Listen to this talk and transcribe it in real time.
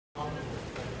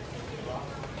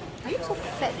I'm so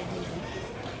fat already.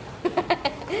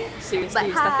 Seriously, But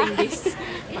starting hi. this.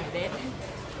 My dad.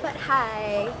 But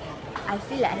hi, I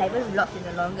feel like I haven't vlogged in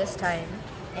the longest time,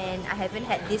 and I haven't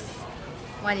had this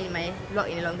one in my vlog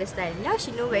in the longest time. Now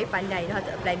she know very pandai, know how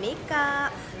to apply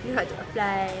makeup, know how to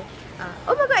apply.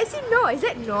 Oh my god, I see No. Is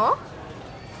that No?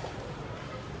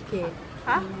 Okay.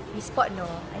 Huh? We spot No.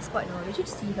 I spot No. Did you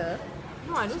see her?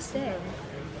 No, I don't She's see there. her.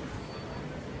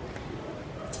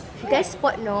 If you guys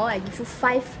spot No, I give you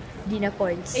 5 dinner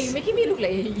points. Hey, you're making me look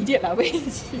like an idiot lah. Wait.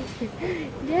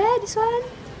 Yeah, this one.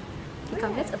 Okay,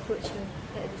 come, let's approach her.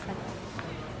 That'll be fun.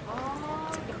 Oh,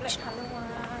 the black colour one.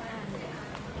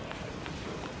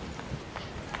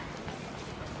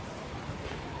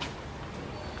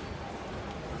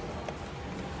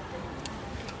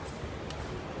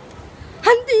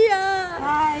 Handia!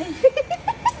 Hi.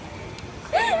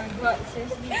 Oh my god,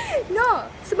 seriously. No,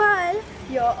 smile.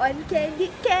 You're on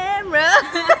candid camera.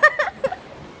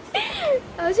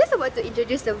 I was just about to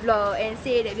introduce the vlog and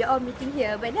say that we're all meeting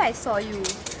here, but then I saw you.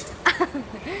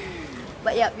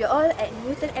 But yeah, we're all at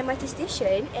Newton MRT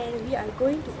station and we are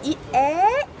going to eat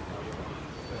at...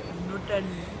 Newton.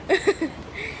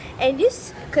 And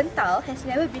this Kental has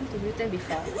never been to Newton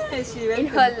before She went in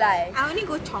her life. I only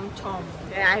go Chom Chom.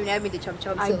 Yeah, I've never been to Chom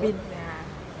Chom. So. I've been.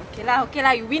 Yeah. Okay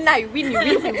lah, you win lah, you win.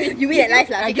 You win at life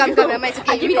lah. I Okay, come, give come, you- it's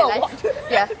okay. I You give win you at a life.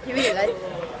 Yeah, you win at life.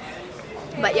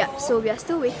 But yeah, so we are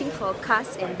still waiting for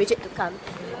Cass and Bridget to come.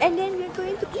 And then we're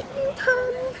going to eat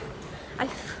Newton.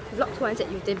 I've vlogged once at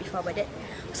Newton before, but that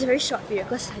was a very short period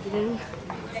because I didn't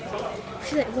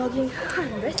feel like vlogging.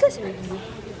 I'm breathless already.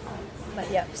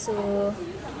 But yeah, so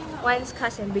once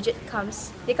Cass and Bridget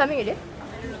comes, they coming already?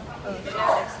 Oh.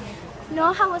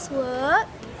 No, how was work?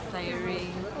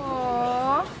 Tiring.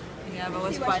 Aww. Yeah, but it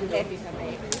was fun.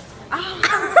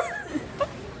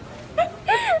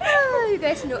 You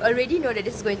guys already know that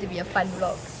this is going to be a fun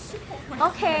vlog.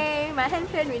 Okay, my hand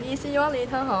pen, we need to see you all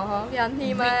later. He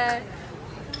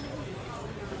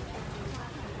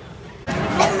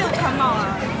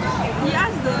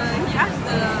asked the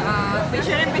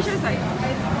patient and patient's like,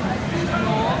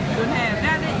 no, don't have.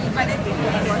 Then but I think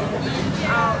it was in,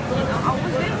 out. I was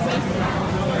very crazy.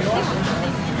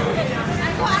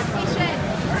 I go ask patient.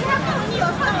 How come only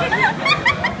your staff?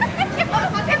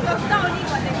 How come your staff only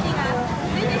got the thing?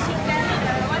 Then she tell me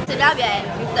the one. So now we are at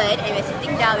Newton and we're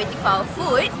sitting down waiting for our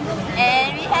food.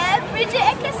 And we have Bridget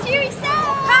and Kasturisa.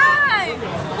 Hi!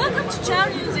 Welcome to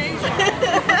Channel Music.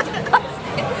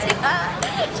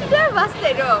 She damn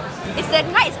bastard though. It's the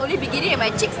night's only beginning and my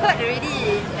cheeks hurt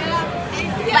already.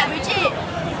 But Bridget,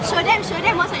 show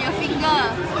them what's on your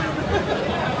finger.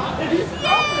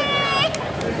 Yay!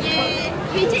 Yay!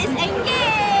 Bridget is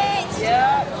engaged.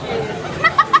 Yeah,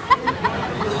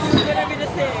 she's gonna be the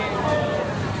same.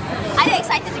 Are you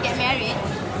excited to get married?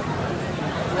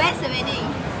 When's the wedding?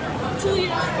 2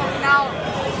 years from now,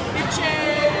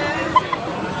 bitches.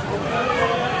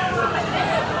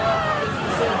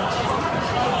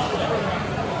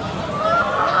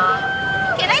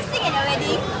 Can I sing at your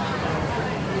wedding?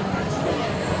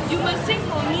 You must sing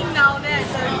for me now, then I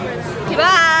tell you.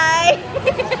 Bye!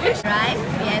 Right,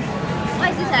 we have, what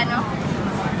is this no?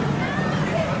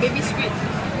 Baby squid.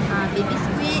 Baby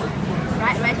squid,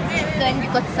 fried rice with chicken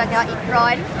because I cannot eat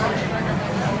prawn.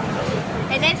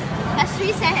 And then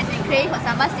Kasturisa has been craving for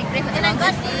sambal stingray for the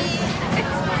longest.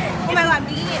 Oh my god, I'm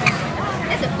digging it.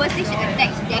 That's the first thing she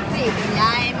attacks. She decorates with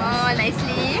lime all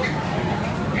nicely.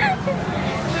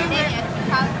 And then we have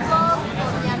kangkong,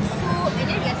 tom yum soup, and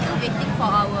then we are still waiting for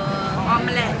our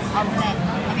Omelette. And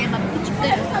we have barbecue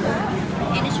chicken also.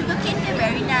 And the sugar cane here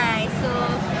very nice. So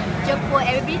jemput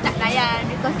everybody tak layan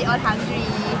because they all hungry.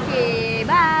 Okay,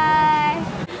 bye.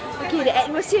 Okay, the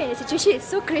atmosphere and the situation is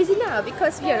so crazy now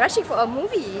because we are rushing for a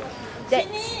movie that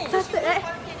started at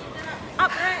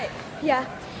Up, right? yeah,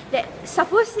 that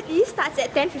supposedly starts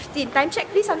at 10:15. Time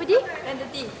check please, somebody.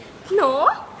 10:30.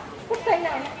 No? What time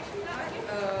now?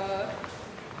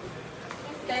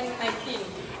 10:19.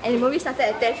 And the movie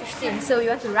started at 10:15, so we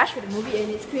want to rush for the movie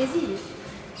and it's crazy.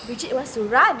 Bridget wants to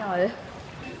run all.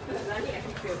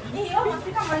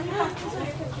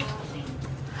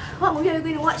 What movie are we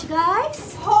going to watch,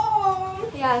 guys? Home.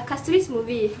 Yeah, Kasturi's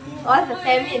movie. All the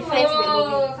family and friends in the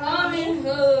movie. Coming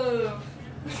home.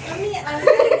 I'm going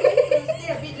to stay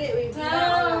a bit late with you.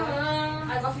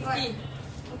 I got 50.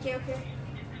 Okay.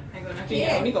 I got nothing.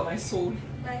 I only got my soul.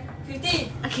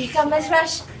 50. Okay, come, let's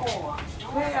rush. Oh,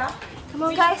 where? Come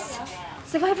on, guys.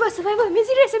 Survivor.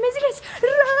 Amazing race.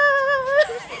 Run!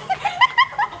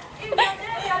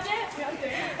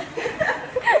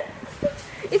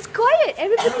 It's quiet.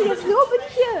 Everybody, there's nobody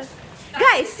here.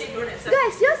 Guys,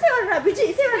 you say one run.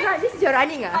 Bridget, say one run. This is means you're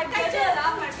running ah?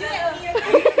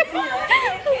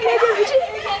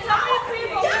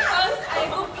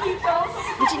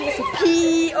 Bijit needs to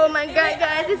pee. Oh my god,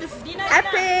 guys, this is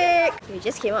epic. We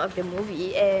just came out of the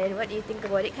movie, and what do you think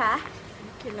about it, Ka?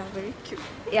 Okay lah, very cute.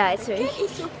 Yeah, it's very.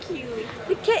 It's so cute.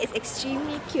 The cat is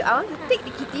extremely cute. I want to take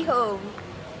the kitty home.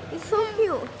 It's so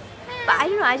cute. But I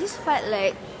don't know, I just felt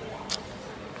like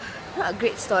not a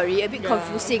great story, a bit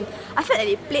confusing. I felt like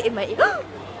they played in my ear.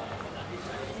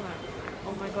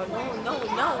 Oh my god, no,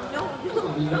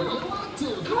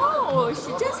 she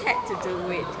just had to do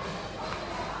it.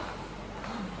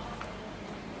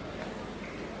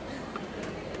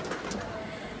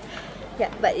 Yeah,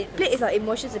 but it played with our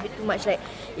emotions a bit too much. Like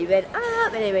it went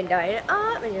up and it went down, and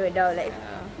up and it went down. Like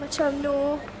macam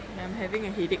no. I'm having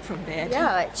a headache from that.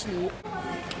 Yeah, actually.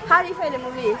 How do you find the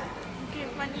movie? Okay,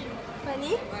 funny.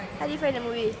 Funny? How do you find the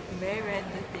movie? Very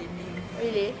entertaining.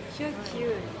 Really? So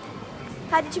cute.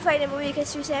 How did you find the movie,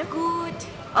 Kasri Sam? Good.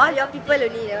 All your people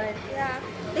only, that one. Yeah.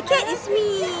 The cat is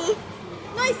me.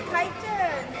 No, it's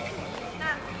Kaiten.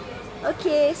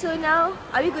 Okay, so now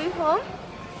are we going home?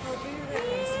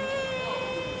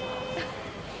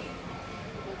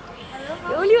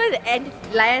 You only want to end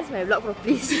lions my vlog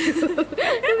properly.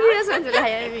 Nobody else want to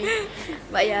layan me.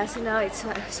 But yeah, so now it's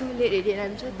so late already and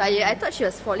I'm so tired. I thought she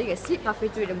was falling asleep halfway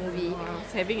through the movie. I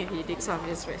was having a headache, so I'm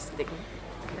just resting.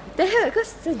 The hell,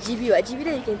 because it's a GB, what? GB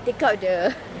then you can take out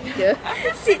the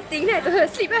seat thing. Then I told her,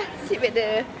 sleep at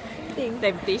the thing.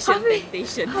 Temptation.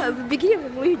 Beginning of the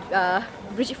movie,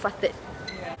 Bridget farted.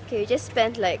 Okay, we just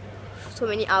spent like so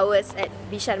many hours at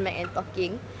Bishan Mac and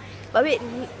talking. But wait,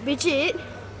 Bridget,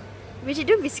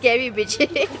 don't be scary, Bridget.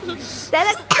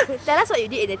 tell us what you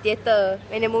did in the theatre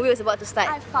when the movie was about to start.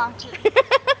 I farted.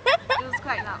 It was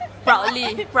quite loud. Proudly.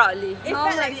 It No,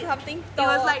 felt like like something It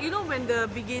was like, you know, when the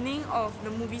beginning of the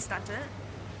movie started,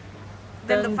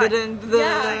 then the fight.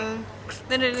 Yeah.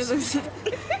 Then it was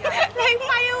like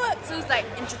fireworks. So it's like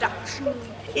introduction.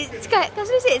 It's kind.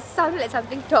 Kasri said it sounded like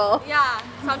something tall. Yeah,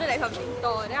 sounded like something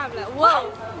tall. Then I'm like,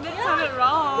 whoa, that sounded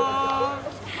wrong.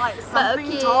 Like something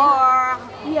okay. tall.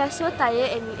 We are so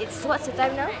tired and it's what's the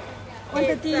time now?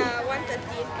 1:30.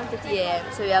 1:30 AM.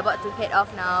 So we are about to head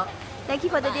off now. Thank you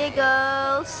for the day,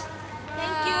 girls.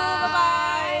 Thank you. Bye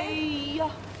bye.